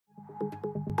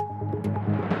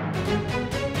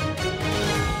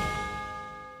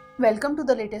Welcome to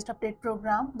the latest update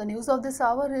program. The news of this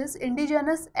hour is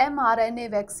Indigenous mRNA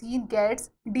vaccine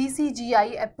gets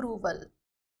DCGI approval.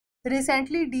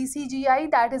 Recently,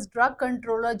 DCGI, that is Drug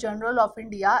Controller General of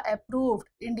India, approved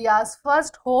India's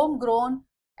first homegrown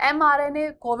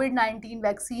mRNA COVID-19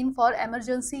 vaccine for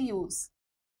emergency use.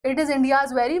 It is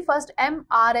India's very first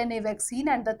mRNA vaccine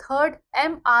and the third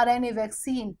mRNA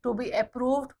vaccine to be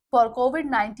approved for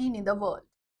COVID-19 in the world.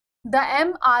 The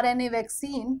mRNA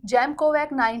vaccine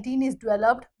Gemcovac 19 is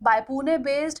developed by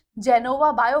Pune-based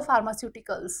Genova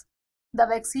Biopharmaceuticals. The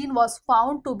vaccine was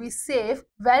found to be safe,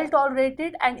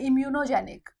 well-tolerated and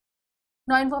immunogenic.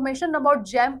 Now information about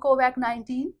Gemcovac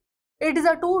 19. It is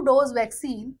a 2-dose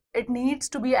vaccine. It needs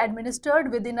to be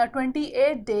administered within a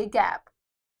 28-day gap.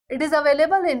 It is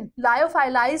available in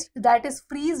lyophilized, that is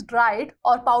freeze-dried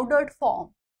or powdered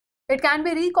form. It can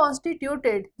be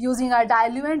reconstituted using a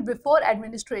diluent before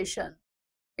administration.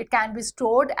 It can be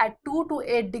stored at 2 to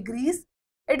 8 degrees.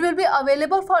 It will be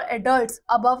available for adults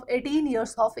above 18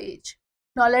 years of age.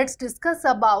 Now let's discuss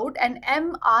about an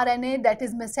mRNA, that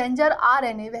is messenger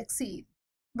RNA vaccine.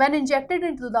 When injected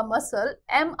into the muscle,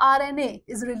 mRNA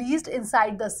is released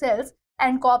inside the cells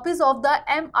and copies of the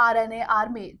mRNA are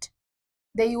made.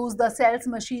 They use the cell's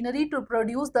machinery to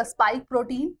produce the spike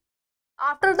protein.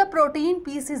 After the protein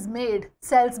piece is made,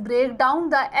 cells break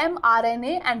down the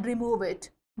mRNA and remove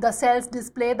it. The cells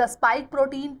display the spike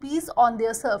protein piece on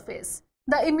their surface.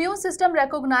 The immune system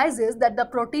recognizes that the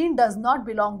protein does not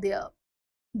belong there.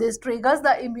 This triggers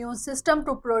the immune system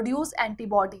to produce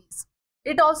antibodies.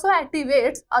 It also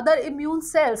activates other immune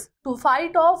cells to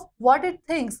fight off what it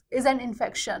thinks is an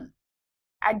infection.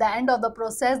 At the end of the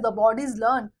process, the bodies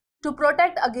learn to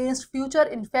protect against future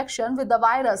infection with the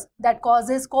virus that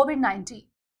causes COVID-19.